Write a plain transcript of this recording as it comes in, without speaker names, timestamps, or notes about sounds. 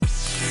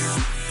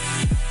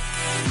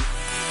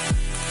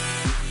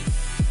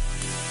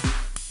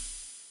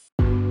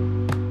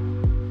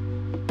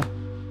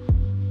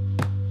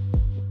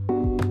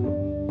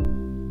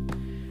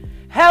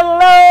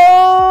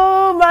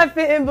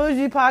Fit and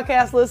Bougie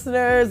podcast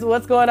listeners?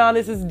 What's going on?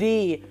 This is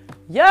D.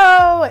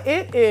 Yo,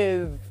 it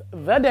is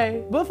the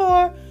day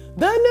before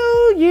the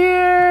new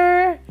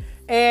year.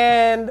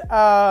 And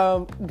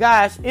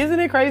gosh, isn't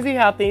it crazy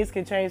how things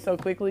can change so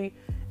quickly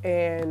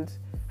and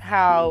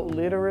how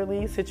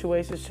literally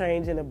situations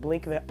change in a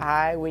blink of an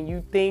eye? When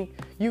you think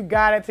you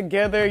got it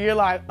together, you're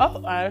like,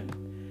 oh, I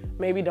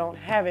maybe don't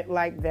have it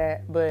like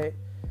that, but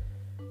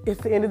it's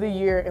the end of the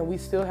year and we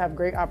still have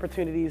great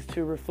opportunities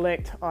to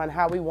reflect on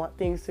how we want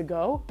things to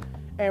go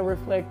and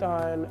reflect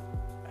on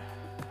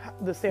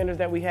the standards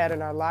that we had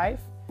in our life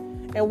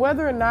and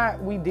whether or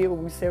not we did what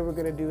we said we were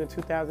going to do in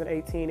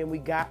 2018 and we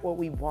got what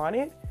we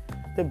wanted.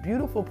 The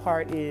beautiful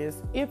part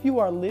is if you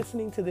are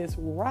listening to this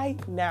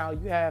right now,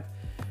 you have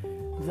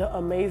the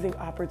amazing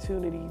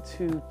opportunity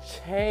to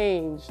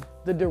change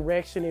the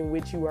direction in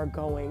which you are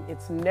going.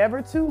 It's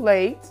never too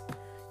late.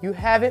 You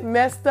haven't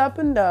messed up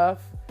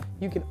enough.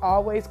 You can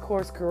always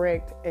course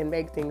correct and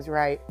make things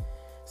right.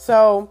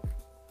 So,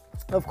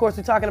 of course,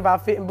 we're talking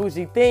about fit and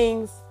bougie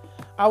things.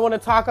 I want to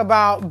talk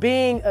about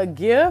being a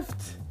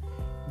gift,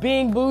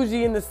 being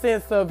bougie in the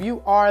sense of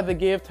you are the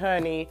gift,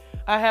 honey.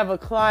 I have a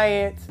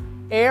client,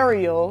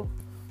 Ariel,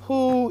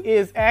 who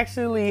is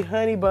actually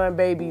Honey Bun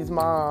Baby's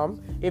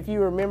mom. If you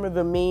remember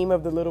the meme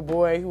of the little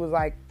boy who was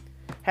like,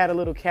 had a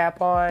little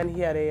cap on, he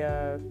had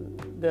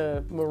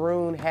the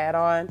maroon hat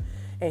on.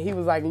 And he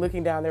was like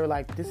looking down, they were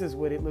like, this is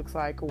what it looks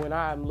like when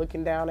I'm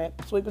looking down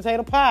at sweet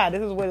potato pie.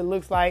 This is what it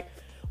looks like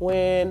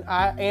when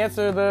I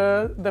answer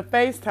the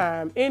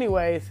FaceTime.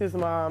 Anyways, his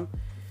mom.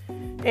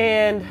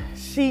 And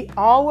she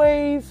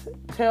always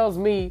tells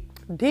me,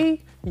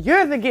 D,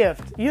 you're the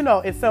gift. You know,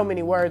 it's so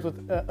many words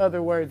with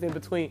other words in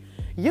between.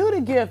 You the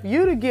gift,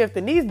 you the gift.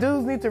 And these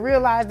dudes need to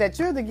realize that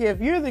you're the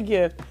gift, you're the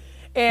gift.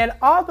 And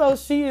although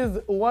she is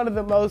one of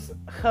the most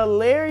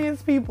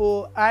hilarious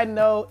people I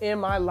know in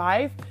my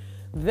life,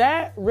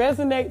 that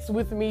resonates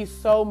with me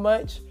so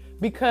much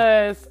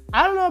because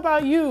I don't know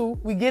about you,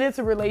 we get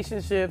into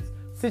relationships,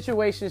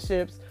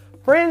 situationships,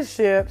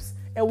 friendships,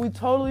 and we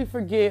totally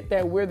forget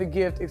that we're the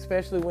gift,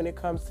 especially when it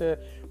comes to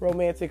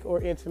romantic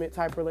or intimate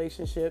type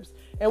relationships.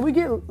 And we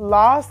get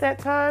lost at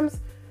times,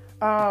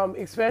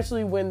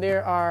 especially when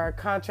there are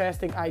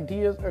contrasting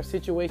ideas or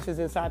situations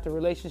inside the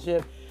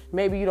relationship.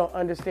 Maybe you don't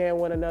understand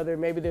one another.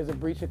 Maybe there's a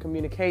breach of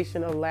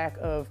communication, a lack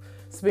of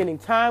spending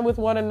time with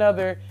one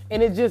another,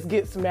 and it just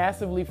gets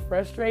massively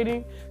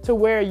frustrating to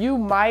where you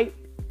might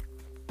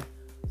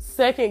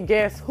second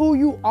guess who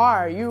you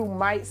are. You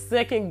might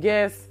second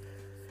guess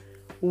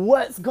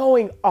what's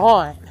going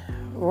on,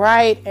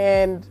 right?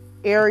 And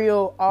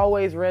Ariel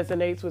always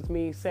resonates with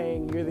me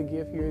saying, you're the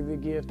gift, you're the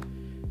gift.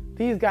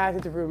 These guys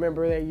need to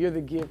remember that you're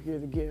the gift, you're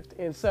the gift.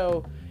 And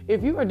so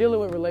if you are dealing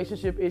with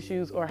relationship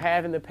issues or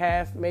have in the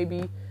past,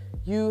 maybe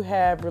you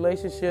have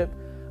relationship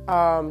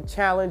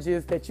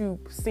challenges that you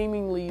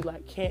seemingly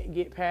like can't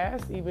get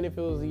past, even if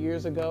it was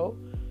years ago,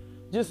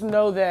 just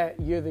know that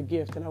you're the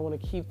gift. And I want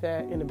to keep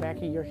that in the back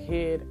of your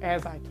head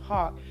as I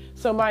talk.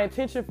 So my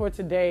intention for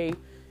today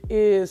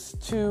is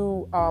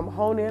to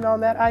hone in on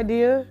that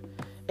idea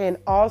and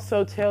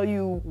also tell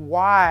you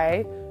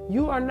why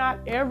you are not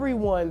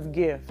everyone's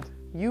gift.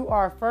 You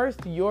are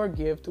first your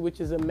gift, which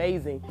is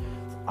amazing.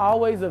 It's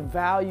always a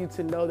value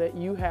to know that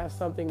you have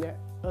something that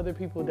other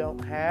people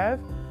don't have.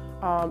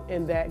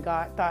 And that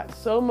God thought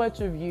so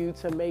much of you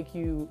to make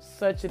you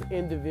such an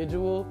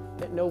individual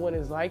that no one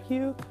is like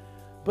you.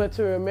 But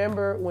to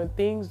remember when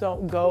things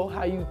don't go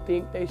how you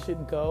think they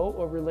should go,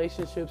 or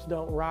relationships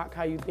don't rock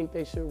how you think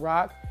they should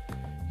rock,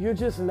 you're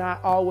just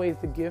not always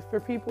the gift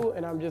for people.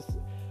 And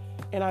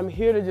I'm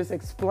here to just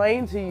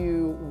explain to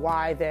you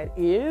why that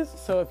is.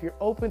 So if you're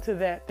open to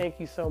that, thank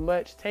you so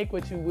much. Take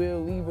what you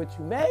will, leave what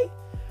you may.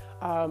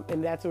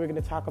 And that's what we're going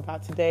to talk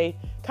about today.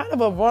 Kind of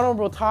a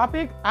vulnerable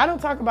topic. I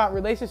don't talk about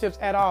relationships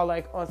at all,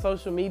 like on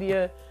social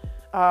media.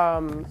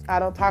 I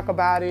don't talk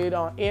about it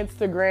on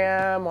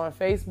Instagram, on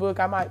Facebook.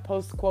 I might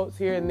post quotes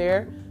here and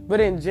there. But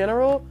in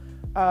general,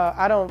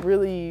 I don't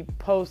really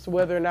post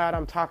whether or not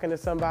I'm talking to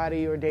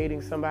somebody or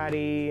dating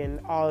somebody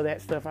and all of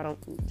that stuff.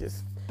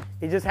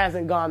 It just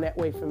hasn't gone that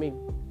way for me.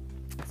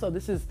 So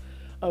this is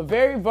a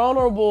very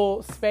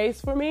vulnerable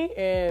space for me.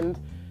 And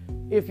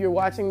if you're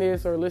watching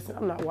this or listening,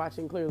 I'm not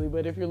watching clearly,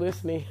 but if you're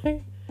listening,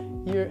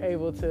 you're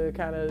able to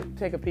kind of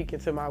take a peek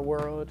into my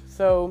world.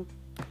 So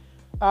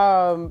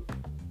I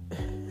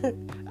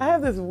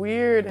have this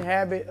weird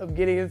habit of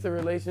getting into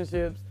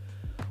relationships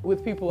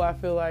with people I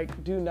feel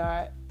like do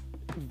not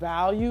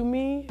value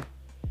me.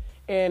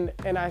 And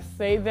I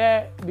say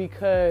that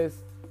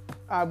because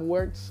I've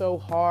worked so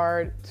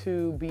hard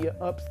to be an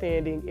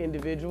upstanding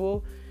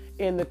individual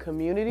in the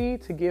community,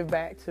 to give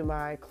back to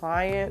my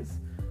clients,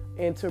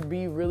 and to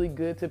be really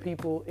good to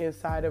people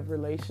inside of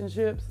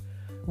relationships.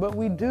 But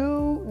we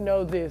do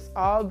know this,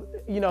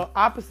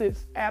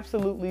 opposites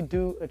absolutely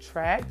do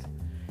attract.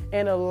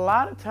 And a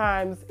lot of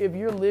times, if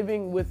you're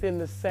living within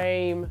the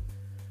same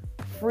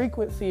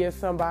frequency as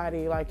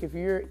somebody, like if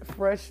you're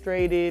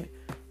frustrated,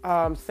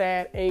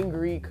 sad,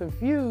 angry,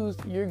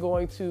 confused, you're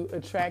going to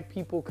attract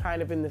people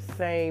kind of in the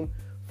same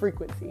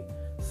frequency.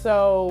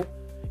 So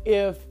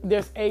if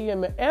there's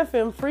AM and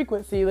FM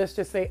frequency, let's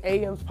just say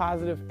AM's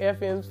positive,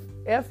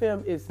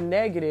 FM is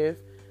negative.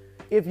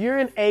 If you're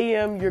in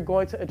AM, you're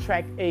going to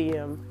attract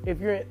AM. If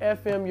you're in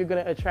FM, you're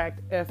going to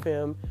attract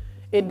FM.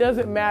 It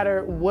doesn't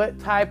matter what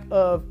type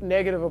of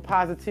negative or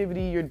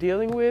positivity you're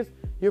dealing with,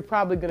 you're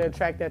probably going to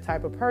attract that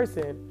type of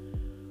person.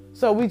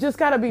 So we just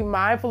got to be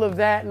mindful of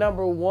that,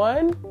 number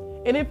one.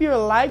 And if you're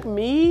like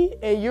me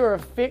and you're a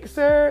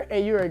fixer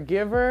and you're a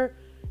giver,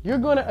 you're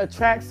going to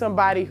attract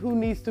somebody who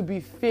needs to be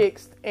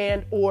fixed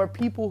and or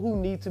people who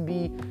need to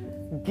be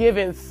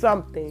given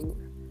something.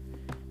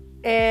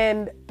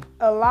 And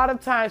a lot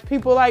of times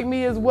people like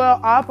me as well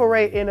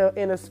operate in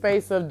a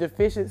space of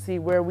deficiency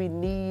where we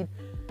need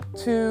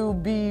to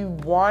be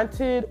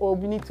wanted or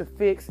we need to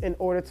fix in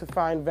order to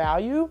find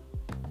value.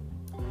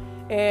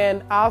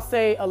 And I'll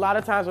say a lot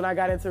of times when I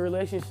got into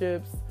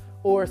relationships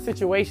or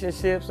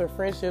situationships or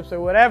friendships or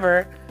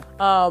whatever,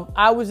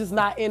 I was just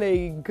not in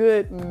a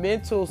good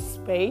mental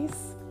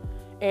space,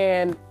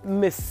 and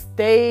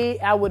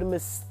I would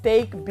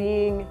mistake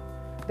being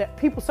that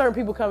certain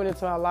people coming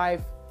into my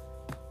life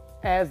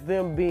as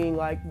them being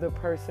like the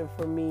person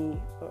for me,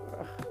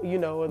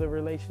 or the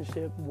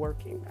relationship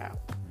working out.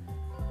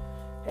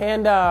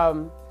 And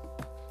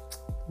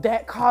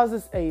that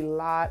causes a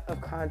lot of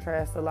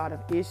contrast, a lot of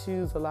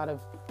issues, a lot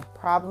of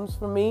problems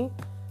for me,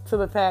 to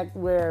the fact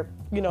where,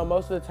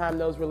 most of the time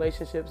those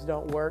relationships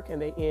don't work and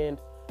they end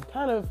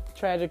kind of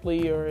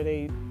tragically, or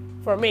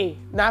for me,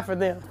 not for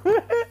them,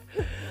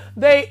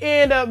 they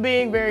end up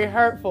being very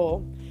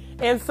hurtful.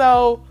 And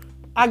so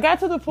I got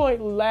to the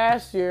point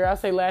last year, I'll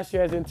say last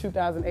year as in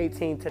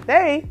 2018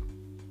 today,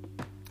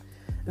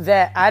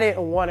 that I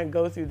didn't want to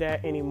go through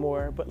that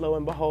anymore, but lo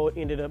and behold,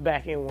 ended up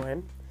back in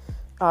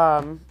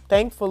one.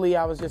 Thankfully,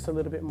 I was just a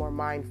little bit more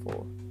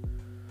mindful.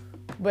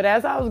 But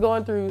as I was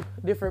going through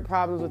different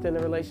problems within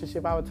the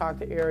relationship, I would talk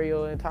to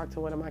Ariel and talk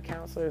to one of my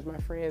counselors, my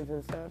friends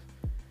and stuff.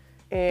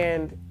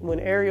 And when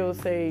Ariel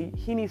would say,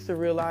 he needs to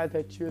realize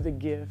that you're the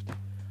gift.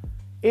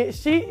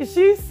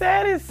 She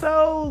said it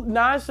so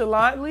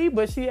nonchalantly,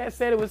 but she had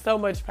said it with so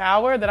much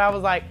power that I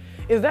was like,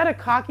 is that a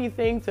cocky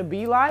thing to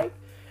be like?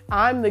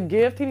 I'm the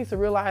gift. He needs to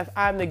realize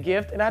I'm the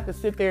gift. And I have to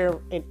sit there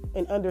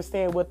and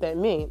understand what that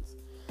means.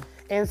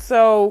 And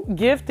so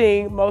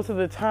gifting, most of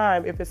the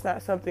time, if it's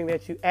not something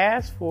that you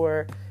ask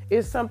for,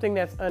 is something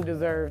that's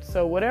undeserved.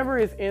 So whatever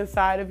is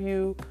inside of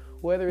you,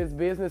 whether it's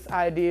business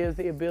ideas,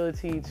 the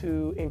ability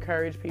to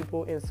encourage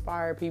people,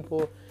 inspire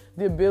people,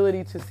 the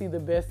ability to see the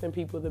best in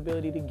people, the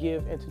ability to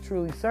give and to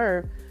truly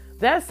serve,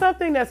 that's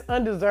something that's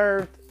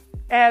undeserved,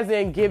 as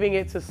in giving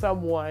it to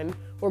someone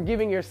or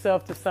giving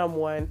yourself to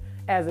someone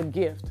as a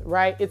gift,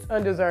 right? It's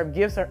undeserved.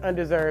 Gifts are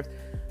undeserved.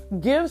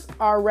 Gifts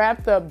are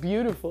wrapped up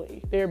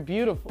beautifully. They're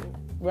beautiful,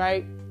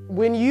 right?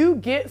 When you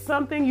get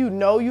something you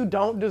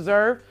don't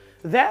deserve,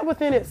 that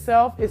within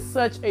itself is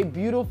such a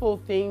beautiful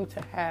thing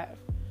to have.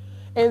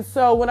 And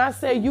so when I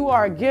say you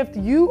are a gift,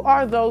 you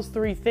are those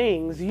three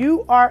things.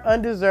 You are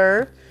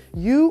undeserved,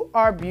 you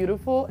are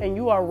beautiful, and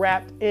you are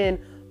wrapped in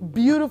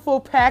beautiful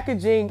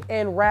packaging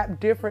and wrapped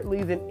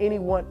differently than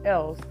anyone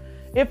else.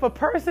 If a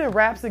person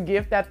wraps a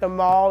gift at the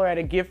mall or at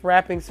a gift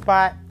wrapping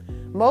spot,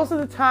 most of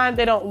the time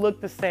they don't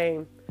look the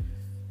same.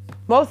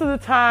 Most of the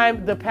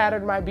time the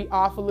pattern might be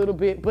off a little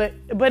bit, but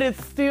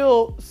it's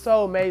still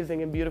so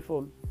amazing and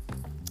beautiful.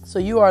 So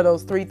you are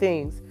those three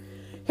things.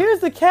 Here's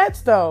the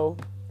catch though.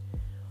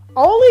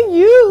 Only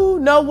you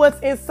know what's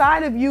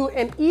inside of you,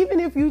 and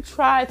even if you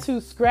try to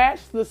scratch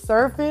the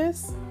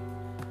surface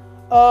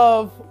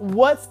of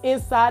what's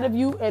inside of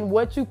you and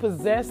what you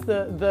possess,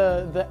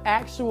 the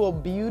actual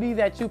beauty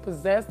that you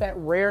possess, that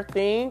rare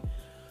thing,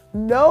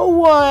 no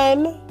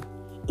one,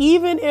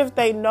 even if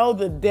they know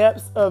the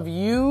depths of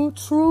you,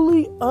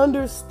 truly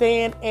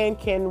understand and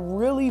can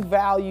really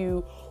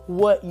value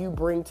what you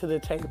bring to the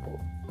table.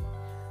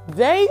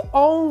 They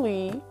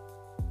only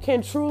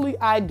can truly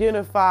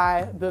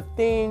identify the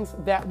things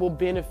that will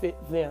benefit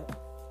them,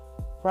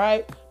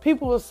 right?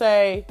 People will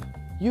say,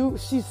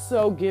 she's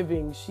so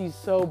giving, she's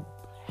so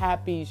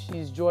happy,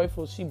 she's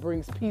joyful, she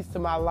brings peace to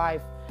my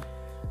life.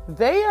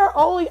 They are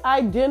only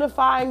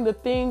identifying the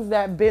things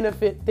that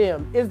benefit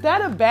them. Is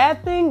that a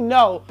bad thing?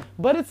 No,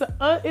 but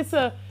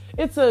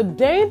it's a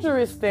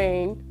dangerous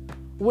thing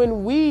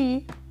when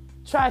we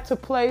try to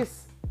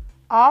place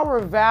our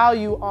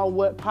value on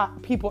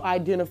what people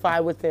identify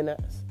within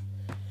us.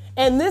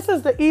 And this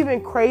is the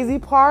even crazy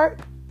part.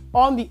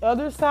 On the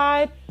other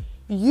side,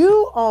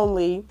 you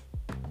only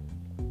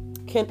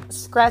can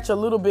scratch a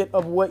little bit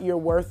of what your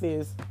worth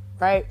is,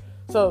 right?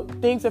 So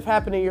things have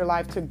happened in your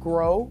life to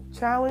grow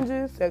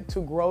challenges,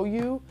 to grow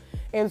you.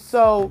 And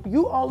so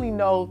you only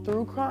know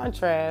through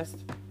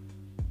contrast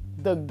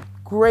the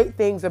great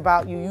things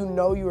about you. You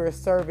know you're a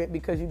servant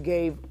because you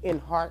gave in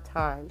hard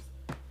times.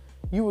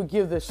 You would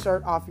give the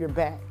shirt off your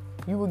back.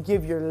 You would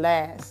give your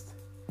last.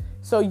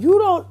 So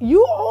you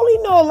only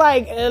know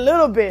like a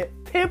little bit,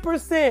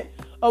 10%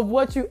 of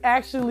what you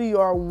actually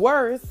are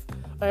worth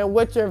and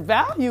what your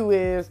value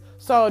is.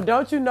 So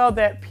don't you know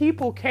that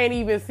people can't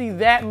even see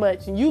that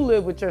much, and you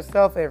live with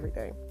yourself every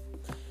day.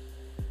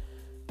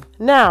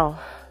 Now,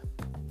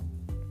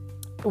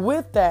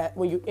 with that,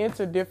 when you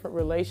enter different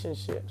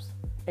relationships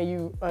and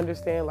you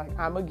understand, like,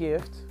 I'm a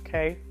gift,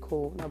 okay,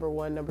 cool, number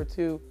one. Number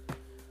two,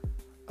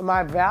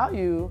 my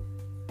value,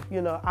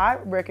 I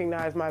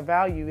recognize my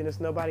value, and it's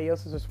nobody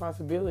else's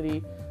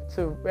responsibility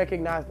to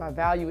recognize my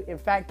value. In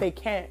fact, they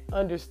can't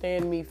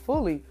understand me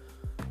fully.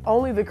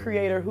 Only the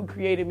creator who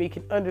created me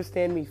can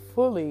understand me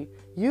fully.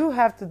 You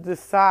have to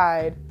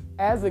decide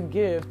as a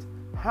gift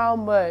how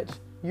much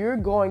you're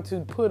going to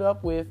put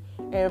up with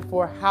and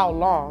for how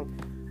long.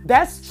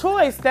 That's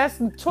choice.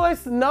 That's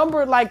choice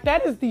number. Like,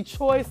 that is the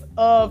choice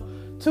of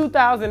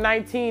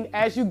 2019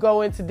 as you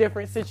go into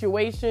different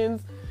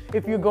situations.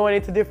 If you're going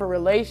into different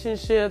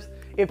relationships,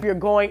 if you're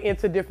going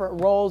into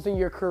different roles in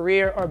your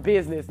career or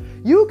business,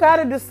 you got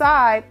to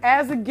decide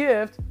as a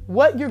gift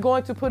what you're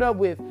going to put up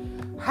with.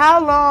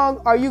 How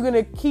long are you going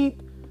to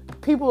keep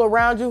people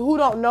around you who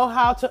don't know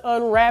how to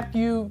unwrap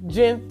you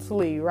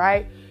gently,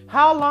 right?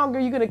 How long are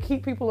you going to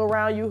keep people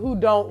around you who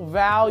don't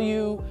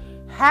value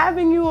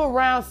having you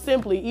around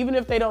simply, even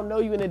if they don't know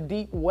you in a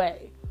deep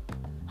way?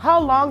 How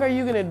long are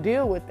you going to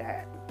deal with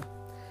that?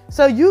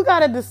 So you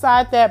got to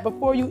decide that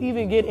before you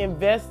even get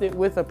invested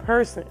with a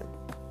person.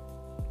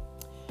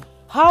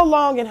 How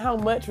long and how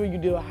much will you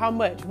do? How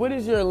much? What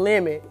is your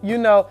limit?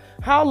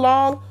 How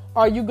long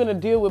are you going to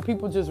deal with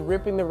people just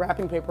ripping the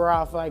wrapping paper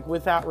off, like,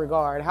 without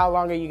regard? How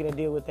long are you going to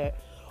deal with that?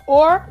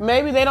 Or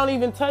maybe they don't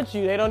even touch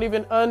you. They don't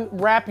even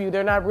unwrap you.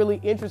 They're not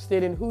really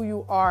interested in who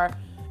you are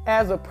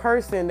as a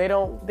person. They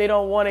don't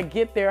want to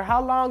get there.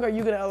 How long are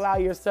you going to allow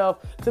yourself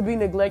to be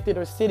neglected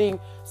or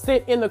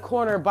sit in the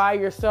corner by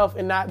yourself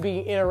and not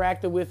being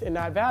interacted with and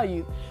not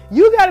valued?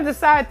 You got to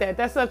decide that.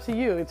 That's up to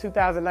you in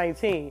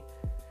 2019.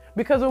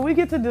 Because when we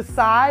get to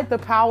decide, the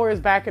power is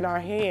back in our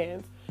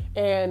hands.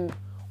 And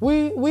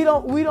we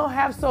don't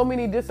have so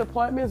many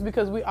disappointments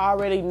because we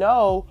already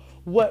know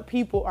what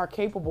people are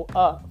capable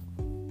of.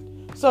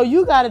 So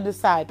you got to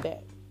decide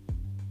that.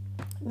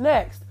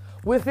 Next,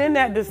 within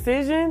that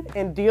decision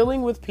and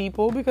dealing with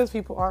people, because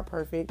people aren't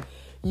perfect,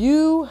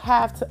 you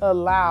have to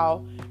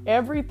allow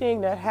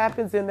everything that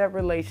happens in that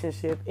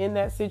relationship, in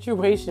that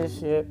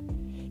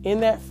situationship, in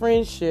that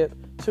friendship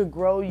to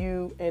grow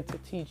you and to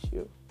teach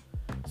you.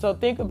 So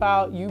think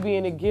about you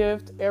being a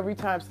gift. Every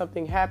time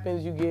something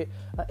happens, you get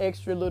an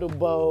extra little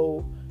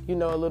bow, a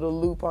little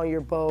loop on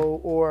your bow,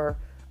 or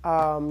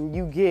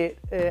you get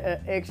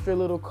an extra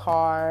little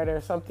card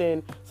or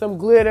something, some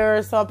glitter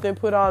or something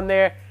put on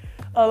there.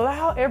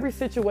 Allow every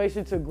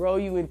situation to grow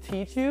you and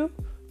teach you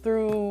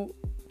through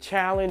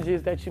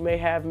challenges that you may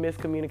have,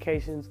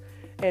 miscommunications.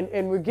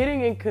 And we're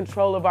getting in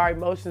control of our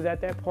emotions at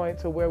that point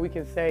to where we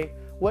can say,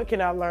 what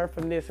can I learn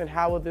from this and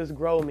how will this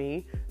grow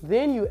me?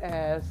 Then you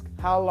ask,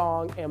 how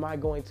long am I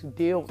going to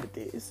deal with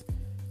this?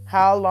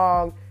 How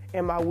long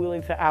am I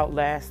willing to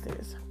outlast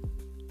this?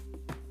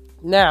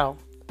 Now,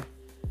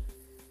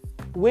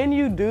 when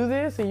you do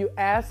this and you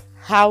ask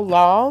how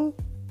long,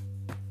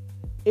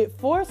 it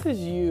forces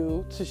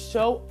you to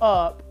show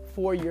up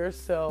for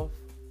yourself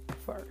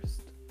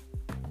first.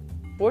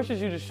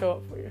 Forces you to show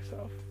up for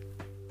yourself.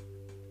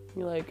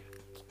 You're like,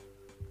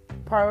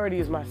 priority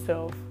is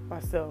myself.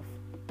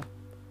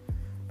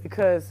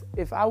 Because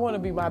if I want to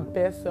be my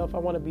best self, I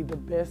want to be the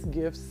best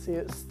gift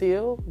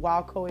still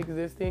while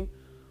coexisting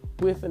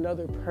with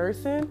another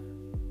person,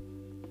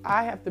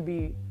 I have to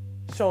be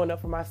showing up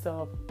for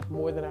myself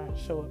more than I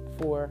show up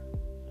for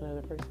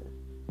another person.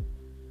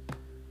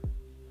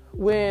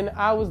 When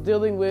I was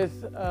dealing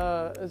with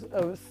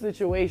a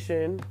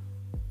situation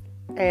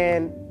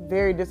and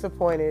very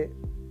disappointed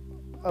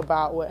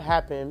about what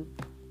happened,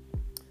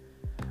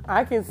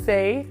 I can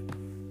say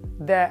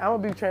that, I'm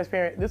going to be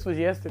transparent, this was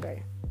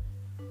yesterday.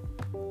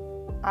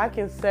 I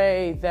can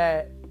say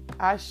that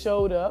I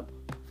showed up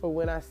for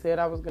when I said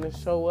I was going to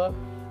show up.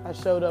 I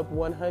showed up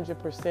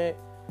 100%.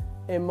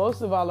 And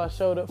most of all, I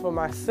showed up for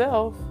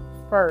myself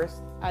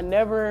first. I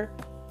never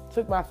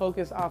took my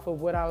focus off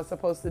of what I was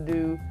supposed to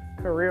do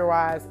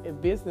career-wise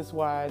and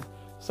business-wise.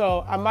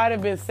 So I might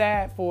have been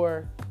sad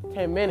for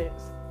 10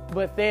 minutes,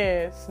 but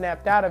then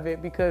snapped out of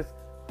it because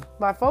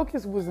my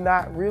focus was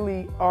not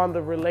really on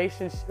the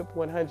relationship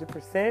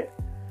 100%.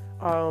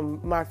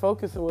 My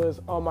focus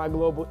was on my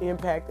global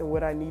impact and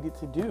what I needed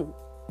to do.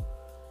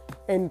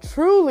 And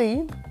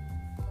truly,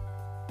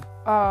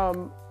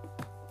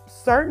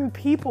 certain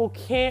people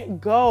can't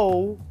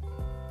go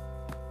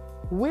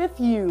with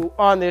you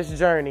on this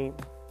journey.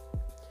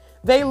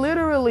 They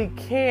literally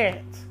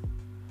can't.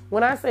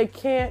 When I say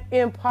can't,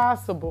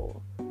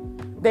 impossible.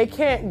 They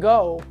can't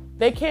go.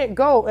 They can't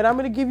go. And I'm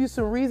going to give you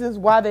some reasons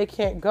why they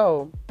can't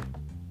go.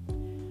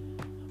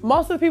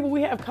 Most of the people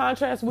we have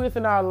contrast with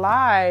in our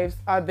lives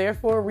are there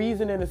for a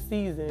reason and a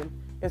season.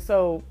 And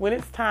so when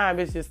it's time,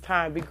 it's just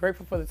time. Be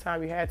grateful for the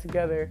time you had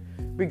together.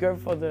 Be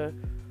grateful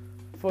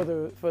for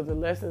the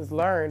lessons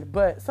learned.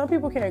 But some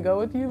people can't go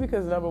with you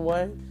because, number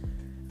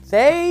one,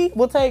 they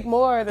will take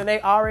more than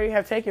they already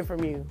have taken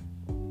from you.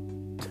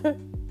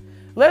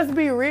 Let's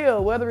be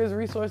real. Whether it's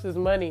resources,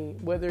 money,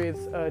 whether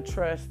it's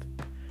trust,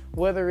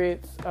 whether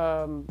it's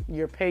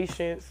your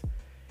patience,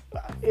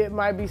 it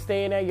might be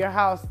staying at your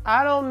house.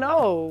 I don't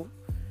know.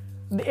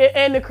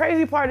 And the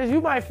crazy part is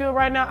you might feel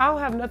right now, I don't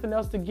have nothing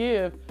else to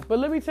give. But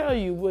let me tell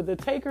you, with the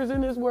takers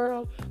in this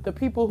world, the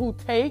people who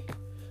take,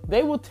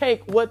 they will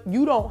take what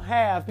you don't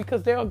have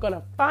because they're going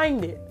to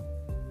find it.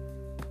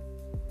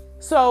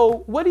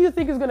 So what do you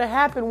think is going to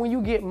happen when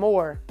you get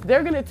more?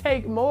 They're going to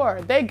take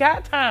more. They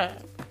got time.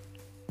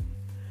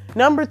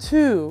 Number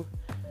 2,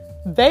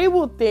 they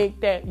will think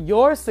that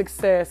your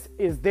success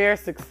is their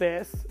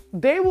success.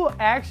 They will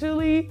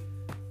actually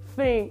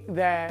think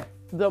that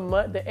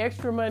the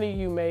extra money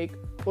you make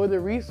or the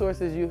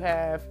resources you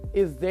have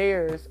is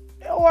theirs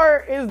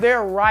or is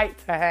their right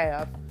to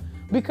have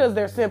because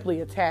they're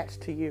simply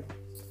attached to you.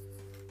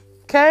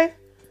 Okay?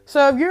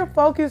 So if you're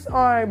focused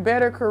on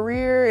better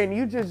career and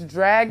you just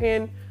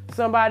dragging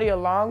somebody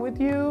along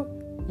with you,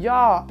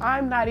 y'all,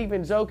 I'm not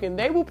even joking.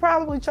 They will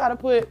probably try to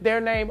put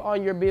their name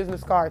on your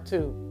business card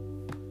too.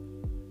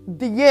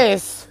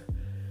 Yes.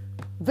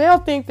 They'll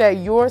think that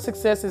your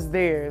success is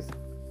theirs.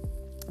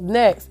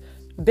 Next,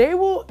 they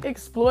will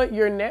exploit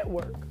your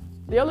network.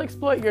 They'll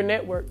exploit your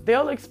network.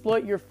 They'll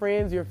exploit your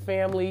friends, your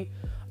family.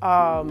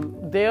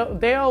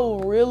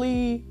 They'll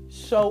really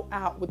show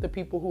out with the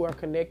people who are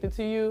connected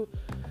to you.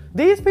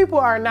 These people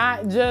are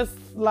not just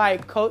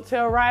like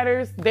coattail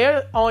riders.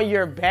 They're on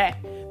your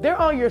back. They're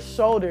on your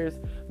shoulders.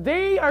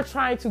 They are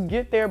trying to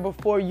get there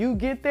before you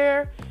get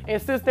there.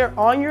 And since they're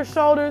on your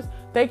shoulders,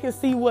 they can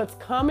see what's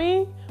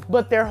coming,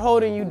 but they're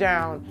holding you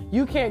down.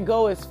 You can't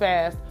go as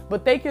fast,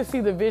 but they can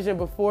see the vision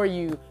before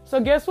you. So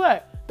guess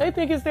what? They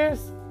think it's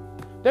theirs.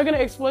 They're going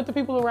to exploit the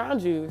people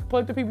around you,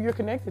 exploit the people you're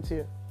connected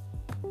to.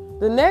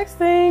 The next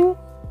thing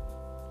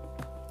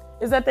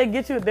is that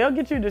they'll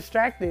get you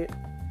distracted.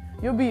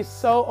 You'll be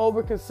so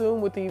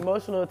overconsumed with the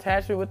emotional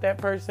attachment with that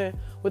person,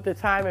 with the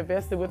time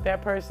invested with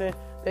that person,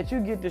 that you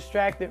get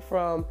distracted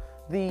from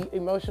the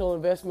emotional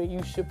investment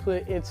you should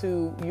put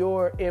into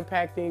your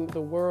impacting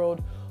the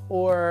world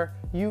or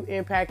you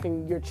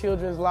impacting your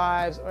children's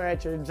lives or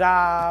at your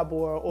job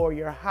or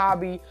your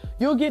hobby.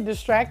 You'll get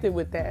distracted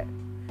with that.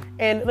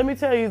 And let me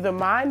tell you, the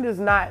mind is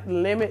not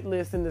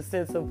limitless in the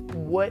sense of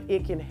what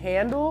it can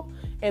handle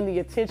and the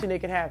attention it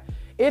can have.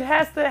 It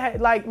has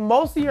to,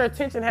 most of your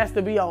attention has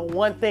to be on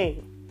one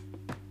thing.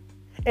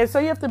 And so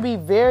you have to be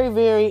very,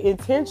 very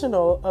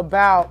intentional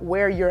about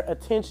where your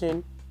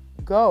attention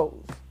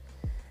goes.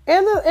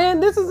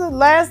 And this is the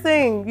last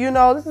thing,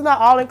 this is not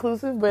all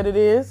inclusive, but it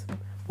is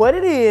what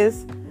it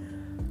is.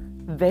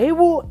 They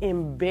will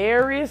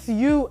embarrass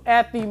you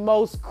at the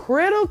most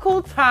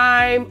critical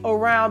time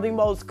around the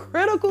most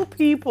critical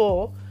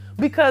people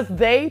because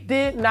they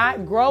did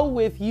not grow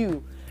with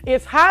you.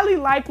 It's highly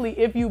likely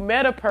if you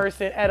met a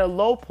person at a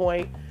low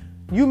point,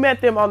 you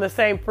met them on the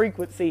same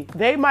frequency.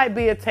 They might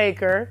be a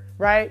taker,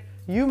 right?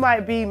 You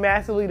might be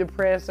massively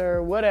depressed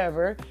or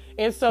whatever.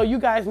 And so you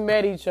guys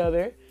met each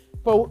other.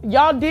 But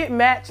y'all did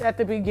match at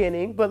the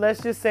beginning. But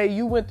let's just say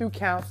you went through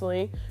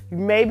counseling.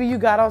 Maybe you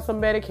got on some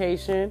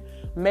medication.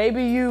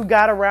 Maybe you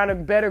got around a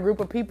better group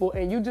of people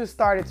and you just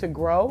started to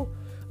grow.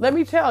 Let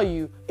me tell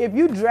you, if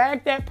you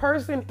drag that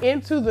person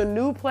into the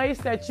new place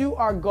that you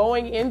are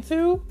going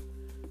into,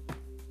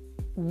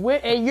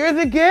 and you're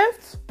the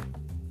gift,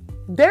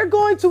 they're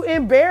going to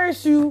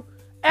embarrass you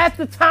at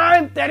the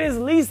time that is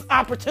least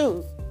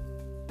opportune.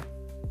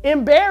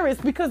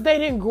 Embarrassed because they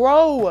didn't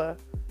grow.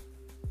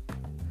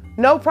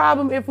 No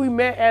problem if we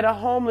met at a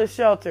homeless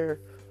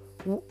shelter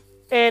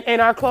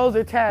and our clothes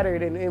are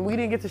tattered and we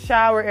didn't get to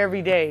shower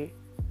every day.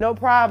 No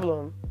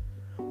problem.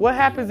 What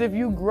happens if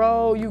you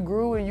grew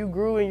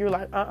and you're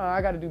like,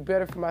 I got to do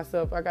better for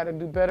myself. I got to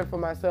do better for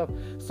myself.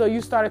 So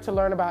you started to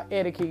learn about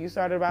etiquette. You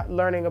started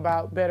learning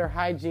about better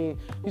hygiene.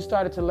 You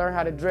started to learn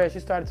how to dress.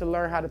 You started to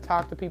learn how to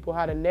talk to people,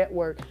 how to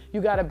network. You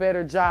got a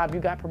better job.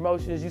 You got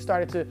promotions. You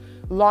started to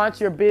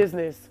launch your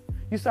business.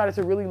 You started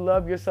to really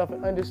love yourself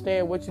and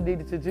understand what you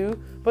needed to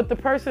do. But the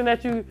person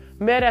that you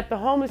met at the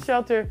homeless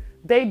shelter,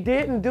 they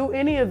didn't do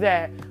any of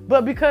that.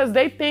 But because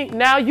they think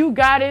now you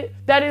got it,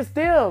 that is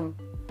them.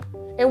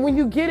 And when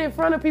you get in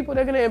front of people,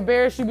 they're going to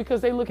embarrass you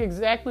because they look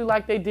exactly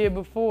like they did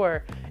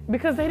before.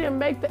 Because they didn't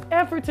make the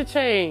effort to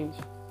change.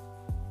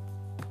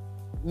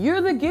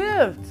 You're the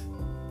gift.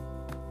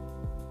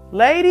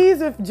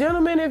 Ladies,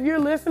 gentlemen, if you're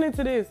listening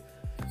to this,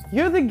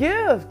 you're the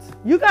gift.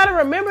 You got to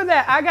remember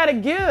that. I got a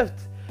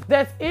gift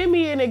that's in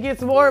me and it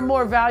gets more and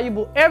more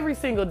valuable every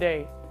single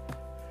day.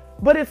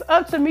 But it's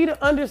up to me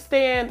to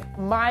understand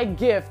my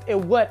gift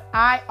and what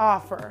I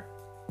offer.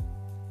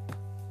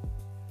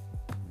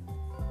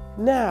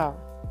 Now,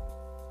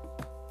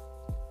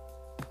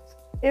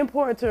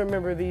 important to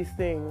remember these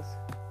things.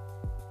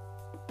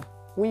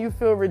 When you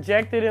feel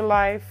rejected in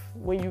life,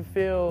 when you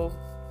feel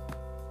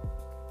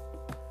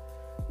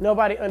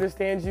nobody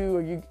understands you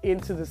or you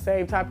into the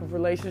same type of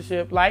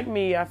relationship, like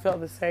me, I felt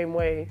the same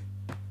way.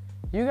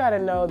 You got to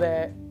know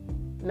that,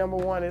 number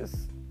one,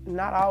 it's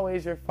not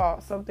always your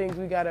fault. Some things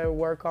we got to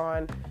work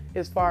on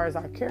as far as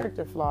our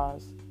character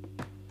flaws.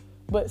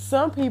 But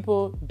some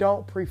people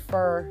don't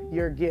prefer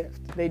your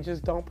gift. They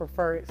just don't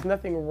prefer it. It's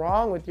nothing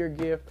wrong with your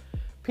gift,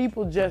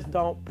 people just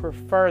don't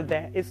prefer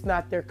that. It's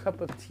not their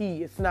cup of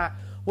tea. It's not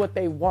what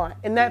they want.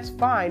 And that's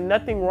fine.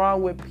 Nothing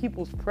wrong with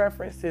people's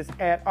preferences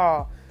at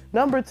all.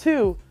 Number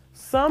two,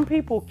 some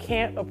people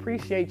can't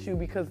appreciate you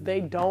because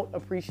they don't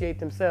appreciate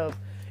themselves.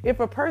 If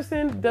a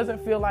person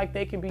doesn't feel like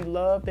they can be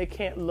loved, they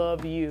can't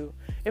love you.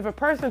 If a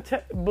person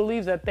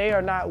believes that they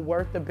are not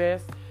worth the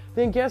best,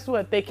 then guess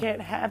what? They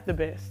can't have the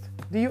best.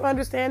 Do you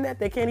understand that?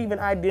 They can't even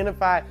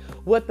identify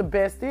what the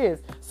best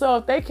is. So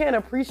if they can't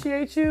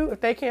appreciate you,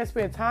 if they can't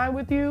spend time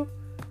with you,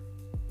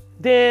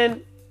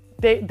 then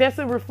that's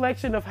a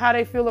reflection of how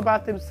they feel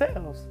about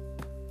themselves.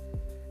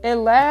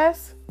 And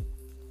last,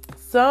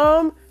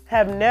 some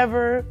have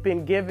never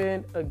been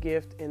given a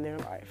gift in their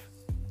life.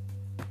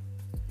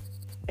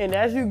 And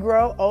as you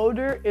grow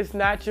older, it's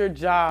not your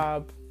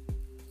job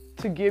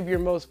to give your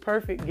most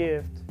perfect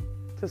gift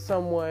to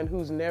someone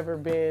who's never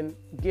been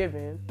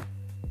given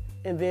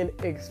and then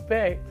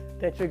expect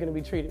that you're going to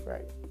be treated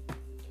right.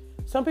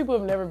 Some people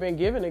have never been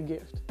given a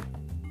gift.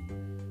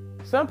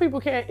 Some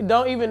people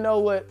don't even know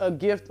what a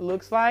gift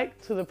looks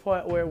like, to the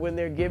point where when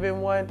they're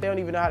given one, they don't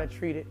even know how to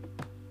treat it.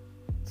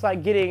 It's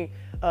like getting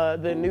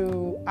the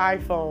new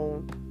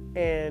iPhone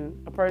and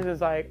a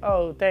person's like,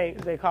 oh,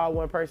 thanks. They call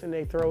one person,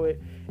 they throw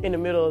it in the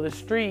middle of the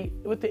street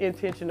with the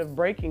intention of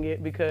breaking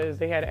it because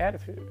they had an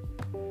attitude.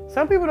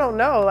 Some people don't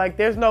know, like,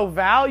 there's no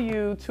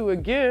value to a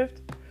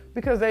gift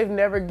because they've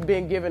never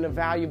been given a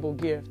valuable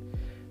gift.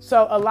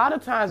 So a lot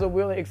of times what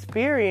we'll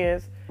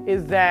experience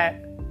is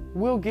that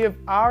we'll give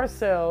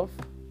ourselves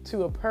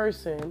to a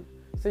person,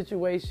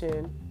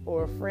 situation,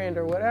 or a friend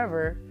or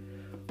whatever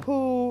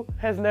who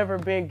has never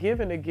been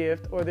given a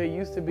gift, or they're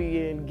used to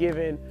being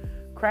given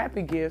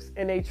crappy gifts,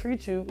 and they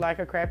treat you like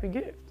a crappy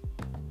gift.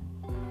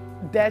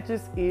 That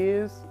just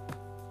is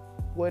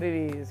what it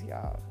is,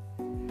 y'all.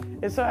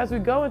 And so as we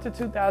go into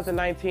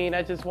 2019,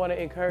 I just want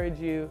to encourage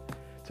you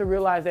to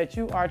realize that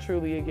you are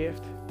truly a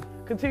gift.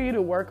 Continue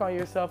to work on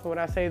yourself. And when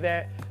I say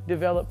that,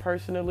 develop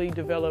personally,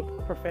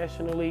 develop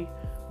professionally,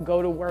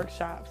 go to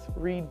workshops,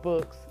 read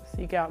books,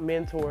 seek out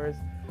mentors,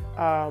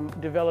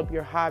 develop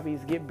your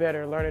hobbies, get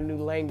better, learn a new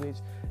language,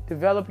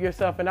 develop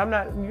yourself. And I'm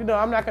not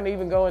going to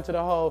even go into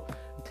the whole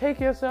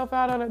take yourself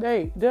out on a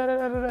date.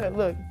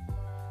 Look,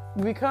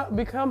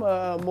 become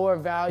a more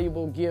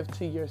valuable gift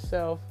to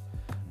yourself.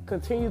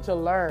 Continue to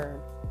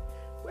learn.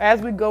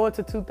 As we go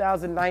into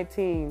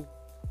 2019,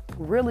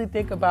 really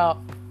think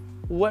about,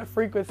 what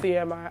frequency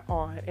am I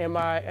on? Am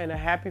I in a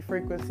happy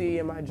frequency?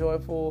 Am I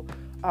joyful?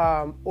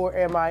 Or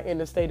am I in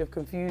a state of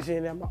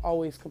confusion? Am I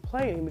always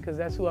complaining? Because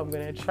that's who I'm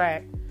going to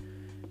attract.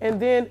 And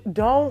then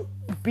don't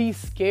be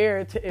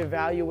scared to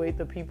evaluate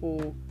the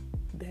people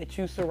that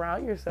you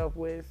surround yourself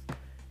with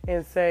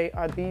and say,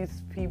 are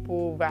these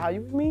people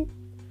valuing me?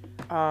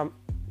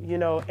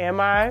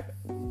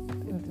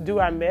 Do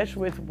I mesh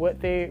with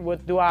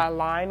do I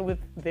align with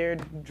their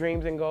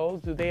dreams and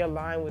goals? Do they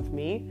align with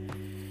me?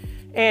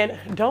 And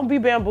don't be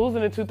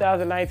bamboozled in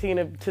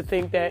 2019 to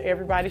think that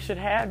everybody should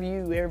have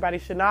you, everybody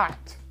should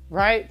not,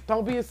 right?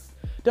 Don't be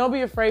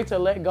afraid to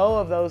let go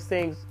of those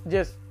things.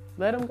 Just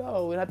let them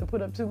go. We don't have to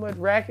put up too much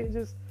racket.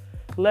 Just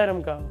let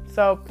them go.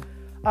 So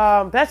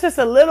that's just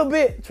a little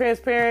bit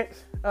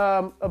transparent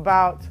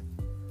about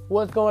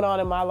what's going on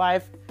in my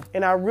life.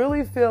 And I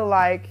really feel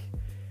like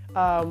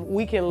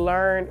we can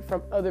learn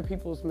from other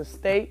people's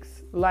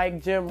mistakes.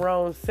 Like Jim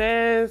Rohn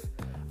says,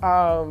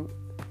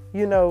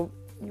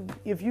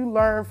 if you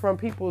learn from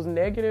people's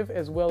negative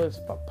as well as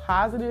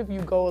positive,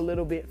 you go a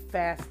little bit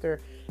faster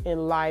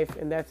in life,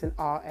 and that's in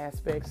all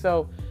aspects.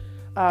 So,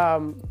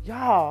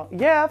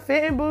 y'all,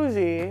 fit and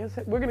bougie.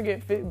 We're going to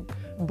get fit,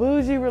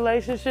 bougie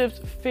relationships,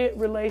 fit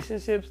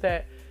relationships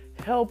that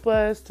help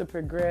us to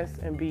progress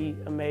and be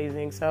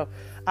amazing. So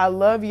I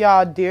love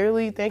y'all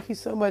dearly. Thank you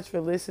so much for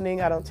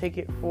listening. I don't take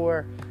it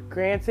for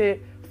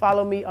granted.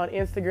 Follow me on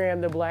Instagram,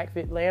 The Black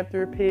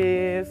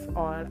Philanthropist,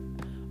 on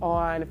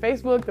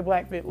Facebook, The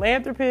Black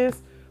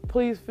Philanthropist.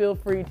 Please feel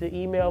free to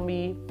email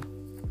me,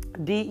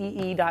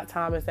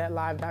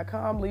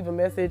 dee.thomas@live.com. Leave a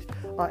message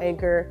on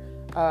Anchor.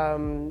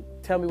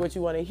 Tell me what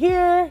you want to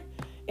hear,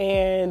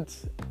 and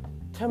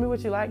tell me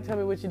what you like, tell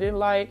me what you didn't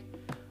like.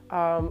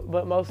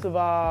 But most of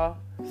all,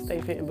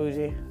 stay fit and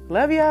bougie.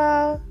 Love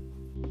y'all.